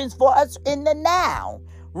provisions for us in the now.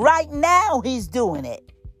 Right now, he's doing it.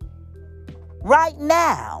 Right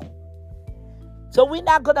now. So we're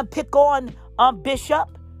not going to pick on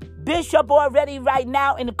Bishop. Bishop already right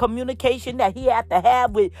now in the communication that he had to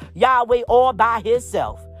have with Yahweh all by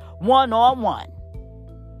himself. One-on-one.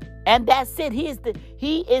 And that's it.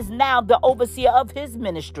 He is now the overseer of his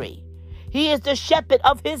ministry. He is the shepherd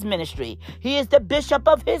of his ministry. He is the bishop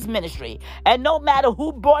of his ministry. And no matter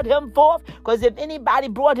who brought him forth, because if anybody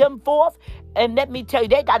brought him forth, and let me tell you,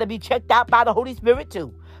 they got to be checked out by the Holy Spirit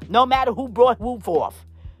too. No matter who brought who forth.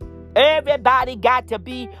 Everybody got to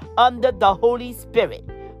be under the Holy Spirit,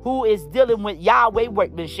 who is dealing with Yahweh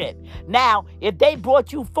workmanship. Now, if they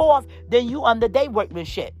brought you forth, then you under their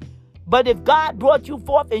workmanship. But if God brought you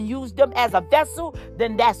forth and used them as a vessel,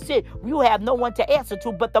 then that's it. You have no one to answer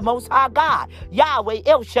to but the Most High God, Yahweh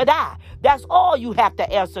El Shaddai. That's all you have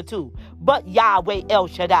to answer to, but Yahweh El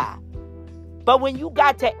Shaddai. But when you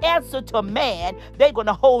got to answer to man, they're going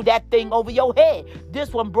to hold that thing over your head.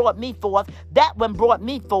 This one brought me forth. That one brought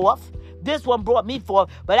me forth. This one brought me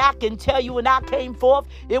forth. But I can tell you when I came forth,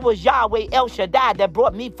 it was Yahweh El Shaddai that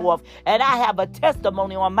brought me forth. And I have a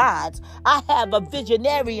testimony on mine. I have a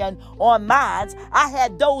visionarian on mine. I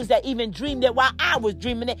had those that even dreamed it while I was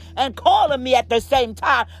dreaming it and calling me at the same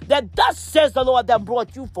time that thus says the Lord that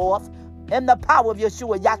brought you forth in the power of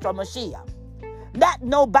Yeshua Yahshua Mashiach. Not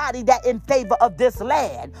nobody that in favor of this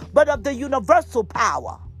land, but of the universal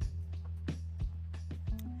power.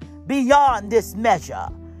 Beyond this measure.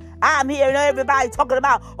 I'm hearing everybody talking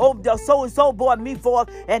about, oh, the so-and-so brought me forth,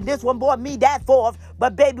 and this one brought me that forth.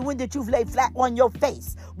 But baby, when did you lay flat on your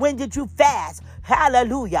face? When did you fast?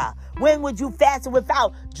 Hallelujah. When would you fast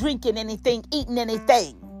without drinking anything, eating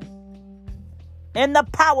anything? In the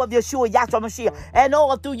power of Yeshua, Yahshua Mashiach, and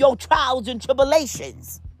all through your trials and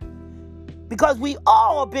tribulations. Because we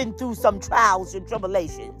all been through some trials and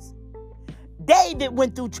tribulations. David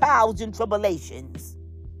went through trials and tribulations.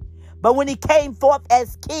 But when he came forth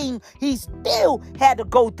as king, he still had to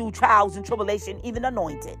go through trials and tribulation, even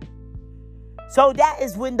anointed. So that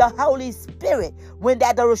is when the Holy Spirit, when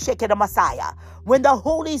that the Messiah, when the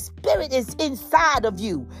Holy Spirit is inside of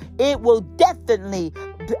you, it will definitely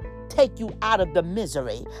take you out of the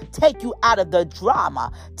misery, take you out of the drama,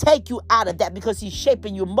 take you out of that, because he's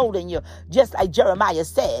shaping you, molding you, just like Jeremiah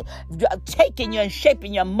said, taking you and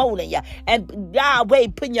shaping you, molding you, and Yahweh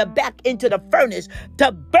putting you back into the furnace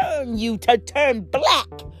to burn you, to turn black,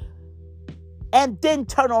 and then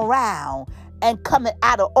turn around and coming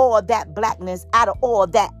out of all that blackness, out of all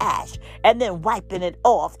that ash, and then wiping it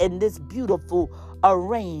off, and this beautiful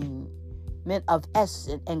arrangement of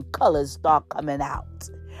essence and colors start coming out.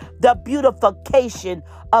 The beautification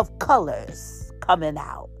of colors coming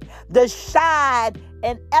out. The shine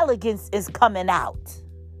and elegance is coming out.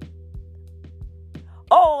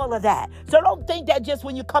 All of that. So don't think that just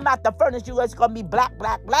when you come out the furnace, you're just going to be black,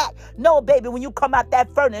 black, black. No, baby, when you come out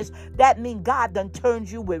that furnace, that means God done turned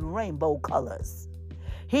you with rainbow colors.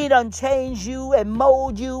 He done changed you and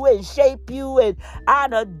mold you and shape you and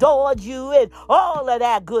adored you and all of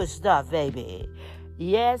that good stuff, baby.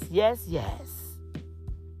 Yes, yes, yes.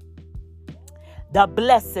 The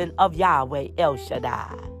blessing of Yahweh El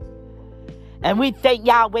Shaddai. And we thank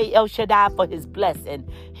Yahweh El Shaddai for his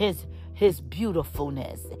blessing, his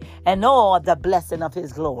beautifulness, and all the blessing of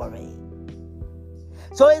his glory.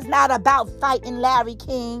 So it's not about fighting Larry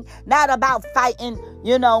King, not about fighting,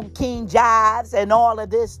 King Jives and all of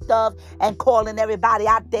this stuff and calling everybody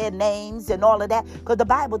out their names and all of that. Because the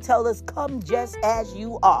Bible tells us, come just as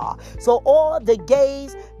you are. So all the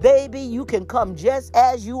gays, baby, you can come just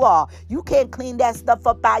as you are. You can't clean that stuff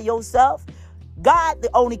up by yourself. God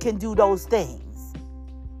only can do those things.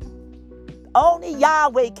 Only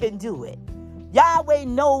Yahweh can do it. Yahweh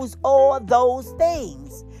knows all those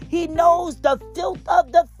things. He knows the filth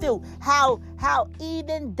of the filth. How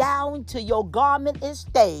even down to your garment is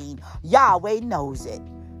stained. Yahweh knows it.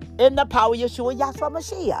 In the power of Yeshua, Yahshua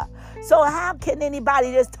Mashiach. So how can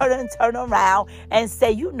anybody just turn around and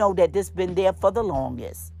say, that this been there for the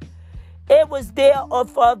longest? It was there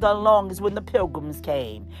for the longest when the pilgrims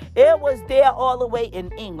came. It was there all the way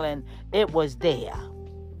in England. It was there.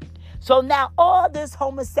 So now all this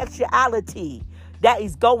homosexuality that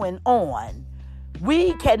is going on,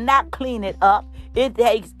 we cannot clean it up. It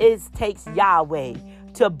takes Yahweh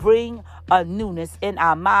to bring a newness in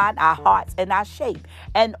our mind, our hearts, and our shape.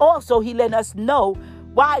 And also he let us know,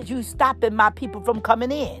 why are you stopping my people from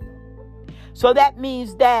coming in? So that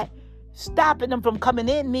means that stopping them from coming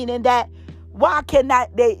in, meaning that why cannot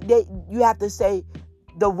you have to say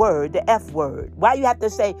the word, the F word? Why you have to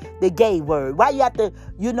say the gay word? Why you have to,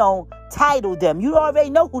 title them? You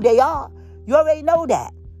already know who they are. You already know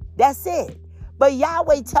that. That's it. But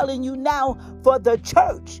Yahweh telling you now for the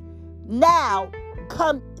church, now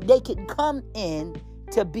they can come in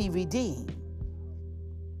to be redeemed.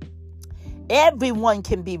 Everyone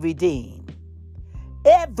can be redeemed.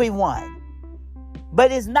 Everyone.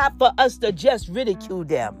 But it's not for us to just ridicule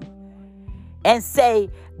them and say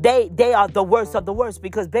they are the worst of the worst,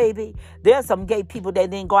 because, baby, there are some gay people that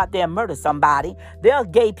didn't go out there and murder somebody. There are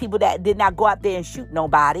gay people that did not go out there and shoot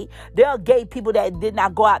nobody. There are gay people that did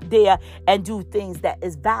not go out there and do things that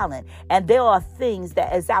is violent. And there are things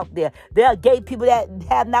that is out there. There are gay people that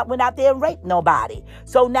have not went out there and raped nobody.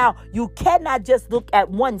 So now you cannot just look at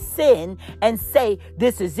one sin and say,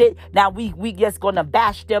 this is it. Now we just going to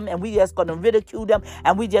bash them, and we just going to ridicule them,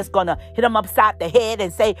 and we just going to hit them upside the head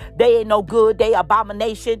and say they ain't no good, they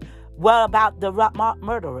abomination. What about the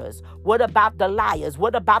murderers? What about the liars?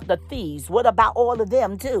 What about the thieves? What about all of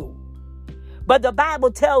them too? But the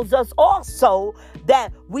Bible tells us also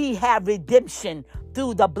that we have redemption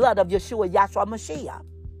through the blood of Yeshua, Yahshua Mashiach.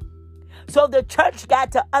 So the church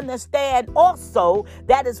got to understand also,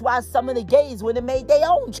 that is why some of the gays, when they made their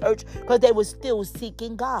own church, because they were still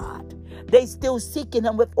seeking God. They still seeking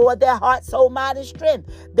him with all their heart, soul, mind, and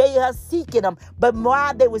strength. They are seeking him. But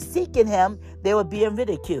while they were seeking him, they were being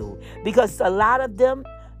ridiculed. Because a lot of them,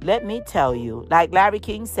 let me tell you, like Larry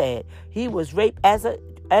King said, he was raped as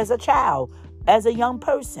a child, as a young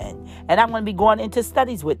person. And I'm going to be going into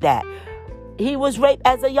studies with that. He was raped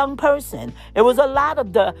as a young person. It was a lot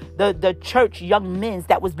of the church young men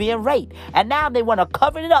that was being raped. And now they want to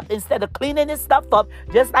cover it up instead of cleaning this stuff up,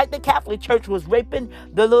 just like the Catholic Church was raping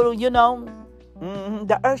the little,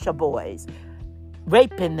 the Ursha boys.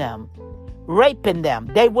 Raping them.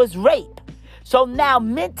 They was rape. So now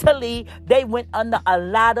mentally, they went under a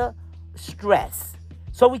lot of stress.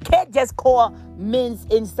 So we can't just call men's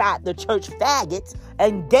inside the church faggots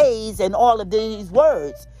and gays and all of these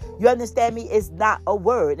words. You understand me? It's not a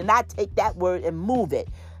word. And I take that word and move it.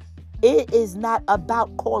 It is not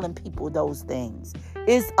about calling people those things.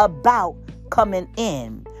 It's about coming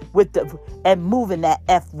in with and moving that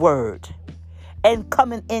F word. And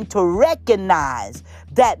coming in to recognize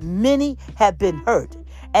that many have been hurt.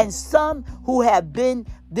 And some who have been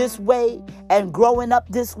this way and growing up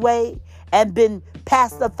this way and been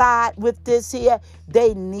pacified with this here,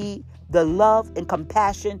 they need the love and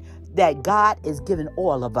compassion that God is giving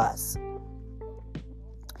all of us.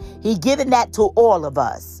 He's giving that to all of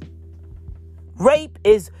us. Rape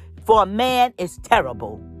is for a man is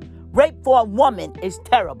terrible. Rape for a woman is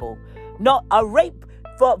terrible. No, a rape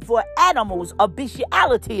for animals, a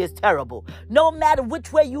bestiality is terrible. No matter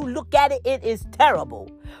which way you look at it, it is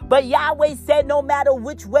terrible. But Yahweh said no matter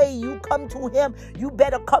which way you come to him, you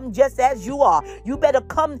better come just as you are. You better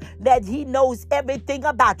come that he knows everything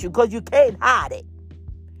about you, because you can't hide it.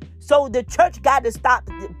 So the church got to stop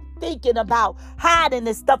thinking about hiding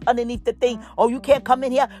this stuff underneath the thing. Oh, you can't come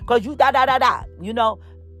in here because you da-da-da-da. You know,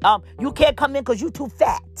 you can't come in because you too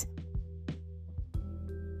fat.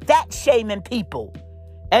 Fat shaming people.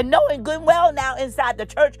 And knowing good well now inside the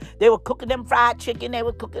church, they were cooking them fried chicken, they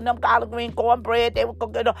were cooking them collard green cornbread, they were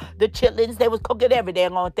cooking the chitlins, they was cooking every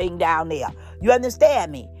dang on thing down there. You understand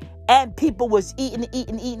me? And people was eating,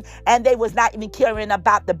 and they was not even caring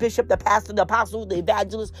about the bishop, the pastor, the apostle, the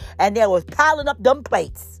evangelist, and they was piling up them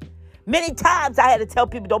plates. Many times I had to tell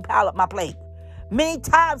people, don't pile up my plate. Many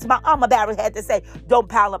times my armor bearer had to say, don't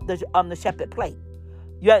pile up the shepherd plate.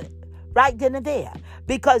 Right then and there.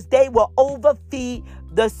 Because they will overfeed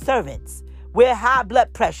the servants with high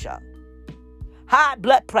blood pressure,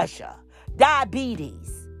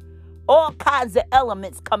 diabetes, all kinds of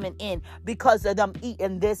elements coming in because of them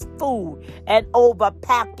eating this food and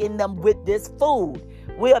overpacking them with this food.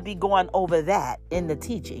 We'll be going over that in the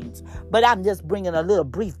teachings, but I'm just bringing a little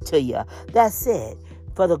brief to you. That's it,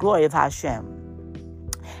 for the glory of Hashem.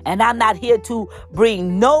 And I'm not here to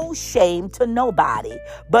bring no shame to nobody,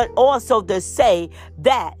 but also to say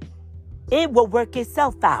that it will work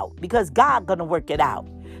itself out, because God's going to work it out.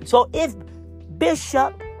 So if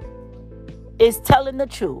Bishop is telling the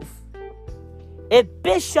truth, if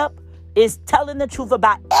Bishop is telling the truth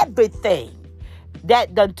about everything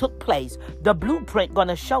that done took place, the blueprint going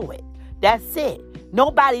to show it. That's it.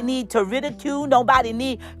 Nobody need to ridicule. Nobody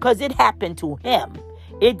need, because it happened to him.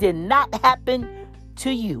 It did not happen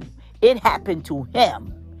to you. It happened to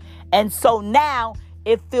him. And so now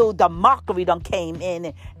it feels the mockery done came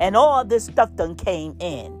in, and all this stuff done came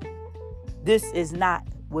in. This is not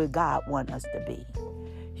where God wants us to be.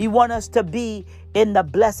 He wants us to be in the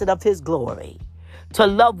blessed of his glory, to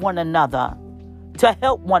love one another, to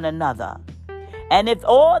help one another. And if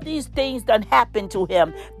all these things done happened to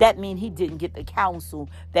him, that means he didn't get the counsel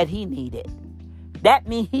that he needed. That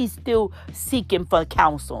means he's still seeking for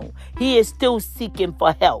counsel. He is still seeking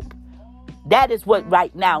for help. That is what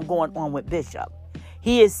right now going on with Bishop.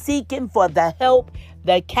 He is seeking for the help,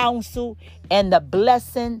 the counsel, and the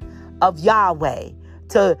blessing of Yahweh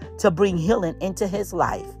to bring healing into his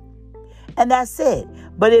life. And that's it.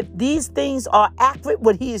 But if these things are accurate,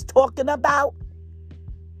 what he is talking about,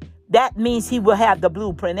 that means he will have the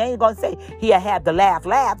blueprint. They ain't going to say he'll have the laugh.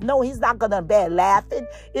 No, he's not going to be laughing.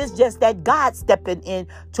 It's just that God's stepping in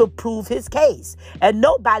to prove his case. And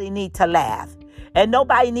nobody need to laugh. And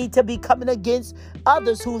nobody need to be coming against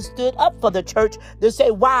others who stood up for the church to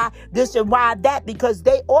say why this and why that, because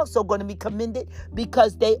they also going to be commended,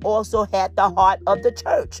 because they also had the heart of the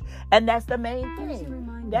church. And that's the main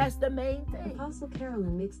thing. That's the main thing. Apostle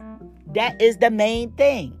Carolyn makes... That is the main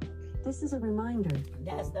thing. This is a reminder.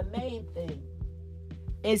 That's the main thing.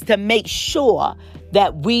 Is to make sure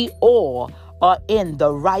that we all are in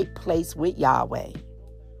the right place with Yahweh.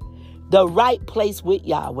 The right place with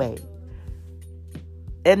Yahweh.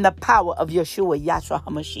 In the power of Yeshua, Yahshua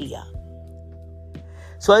HaMashiach.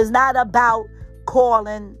 So it's not about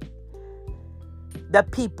calling the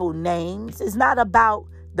people names. It's not about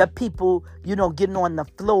the people, getting on the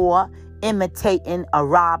floor, imitating a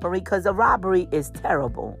robbery, because a robbery is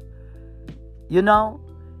terrible.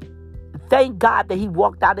 Thank God that he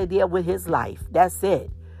walked out of there with his life. That's it.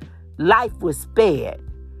 Life was spared.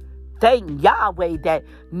 Thank Yahweh that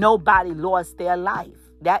nobody lost their life.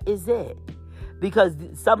 That is it. Because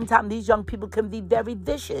sometimes these young people can be very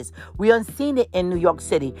vicious. We done seen it in New York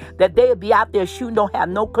City, that they'll be out there shooting, don't have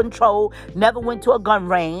no control, never went to a gun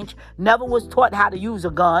range, never was taught how to use a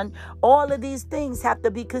gun. All of these things have to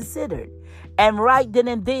be considered. And right then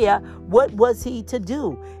and there, what was he to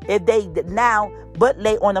do? If they now, but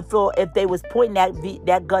lay on the floor, if they was pointing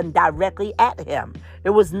that gun directly at him,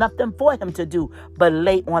 there was nothing for him to do but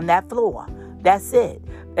lay on that floor. That's it.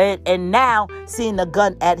 And now seeing the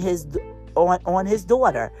gun at on his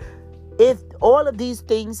daughter. If all of these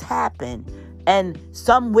things happen and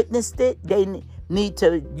some witnessed it, they need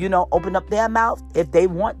to, open up their mouth if they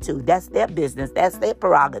want to. That's their business. That's their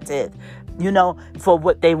prerogative, for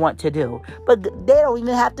what they want to do. But they don't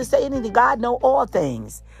even have to say anything. God knows all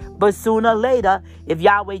things. But sooner or later, if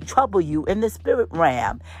Yahweh trouble you in the spirit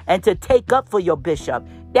realm and to take up for your bishop,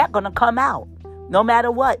 they're going to come out. No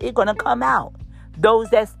matter what, it's going to come out. Those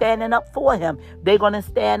that's standing up for him, they're going to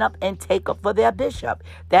stand up and take up for their bishop.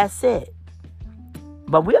 That's it.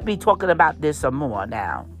 But we'll be talking about this some more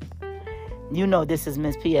now. This is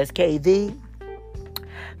Miss PSKV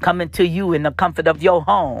coming to you in the comfort of your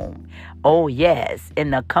home. Oh, yes,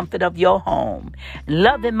 in the comfort of your home.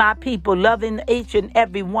 Loving my people, loving each and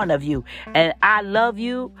every one of you. And I love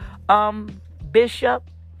you, Bishop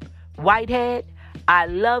Whitehead. I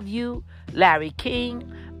love you, Larry King.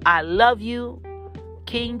 I love you,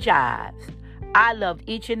 King Jives. I love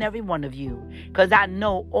each and every one of you because I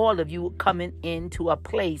know all of you are coming into a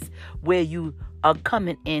place where you are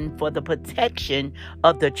coming in for the protection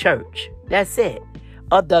of the church. That's it.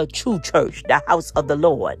 Of the true church, the house of the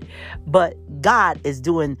Lord. But God is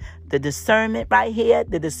doing the discernment right here.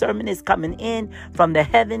 The discernment is coming in from the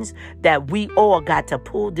heavens that we all got to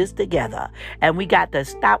pull this together. And we got to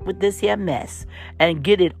stop with this here mess and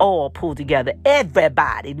get it all pulled together.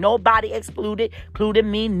 Everybody, nobody excluded, including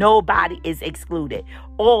me, nobody is excluded.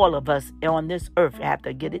 All of us on this earth have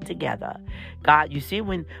to get it together. God, you see,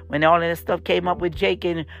 when all of that stuff came up with Jake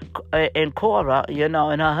and Cora,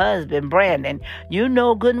 and her husband, Brandon, you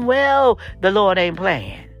know good and well the Lord ain't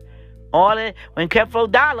playing. When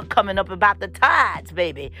Kefro Dollar coming up about the tithes,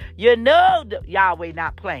 baby, Yahweh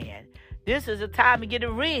not playing. This is a time to get it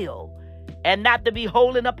real. And not to be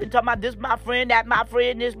holding up and talking about this my friend, that my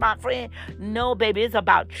friend, this my friend. No, baby, it's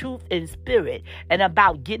about truth and spirit and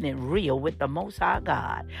about getting it real with the Most High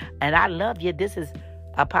God. And I love you. This is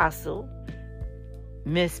Apostle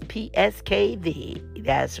Miss PSKV.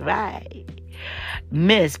 That's right.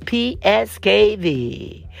 Miss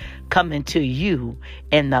PSKV. Coming to you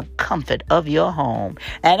in the comfort of your home.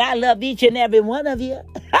 And I love each and every one of you.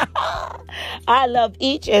 I love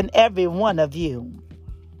each and every one of you.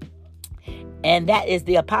 And that is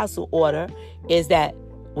the apostle order, is that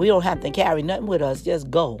we don't have to carry nothing with us. Just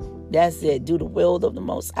go. That's it. Do the will of the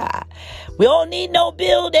Most High. We don't need no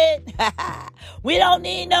building. We don't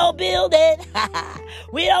need no building.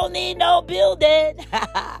 We don't need no building.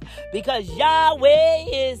 Because Yahweh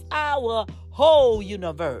is our whole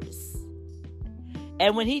universe.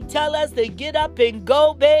 And when he tell us to get up and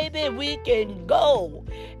go, baby, we can go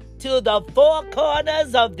to the four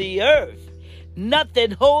corners of the earth.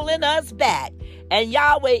 Nothing holding us back. And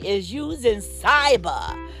Yahweh is using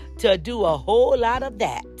cyber to do a whole lot of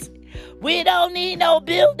that. We don't need no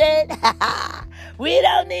building. We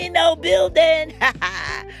don't need no building.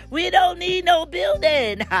 We don't need no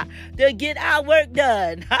building to get our work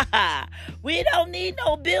done. We don't need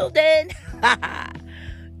no building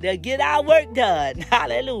to get our work done.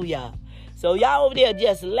 Hallelujah. So y'all over there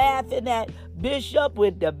just laughing at Bishop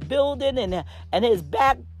with the building and his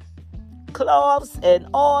back cloths and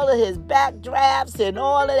all of his backdrafts and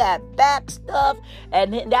all of that back stuff,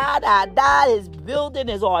 and his building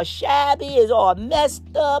is all shabby, is all messed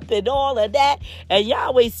up and all of that, and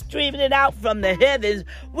Yahweh streaming it out from the heavens.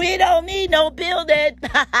 We don't need no building.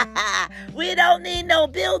 We don't need no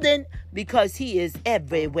building because he is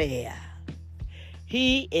everywhere.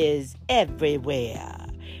 He is everywhere.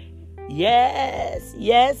 Yes,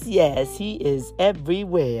 yes, yes, he is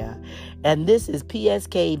everywhere. And this is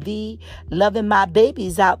PSKV, loving my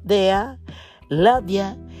babies out there. Love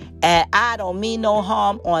ya. And I don't mean no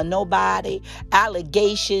harm on nobody.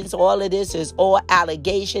 Allegations, all of this is all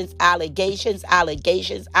allegations, allegations,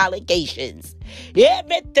 allegations, allegations.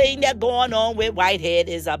 Everything that's going on with Whitehead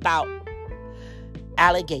is about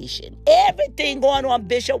allegation. Everything going on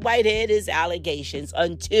Bishop Whitehead is allegations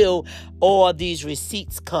until all these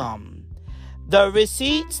receipts come. The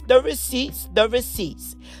receipts, the receipts, the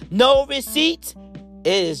receipts. No receipts,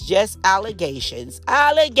 it is just allegations.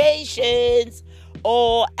 Allegations,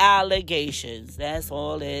 all allegations. That's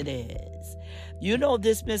all it is. You know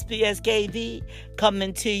this, Miss PSKV,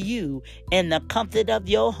 coming to you in the comfort of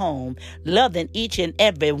your home, loving each and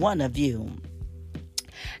every one of you.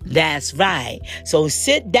 That's right. So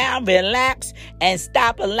sit down, relax, and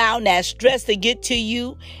stop allowing that stress to get to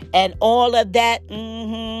you and all of that.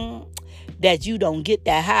 that you don't get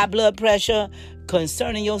that high blood pressure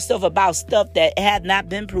concerning yourself about stuff that have not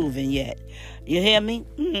been proven yet. You hear me?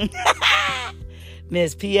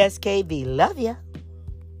 Miss PSKV, love ya.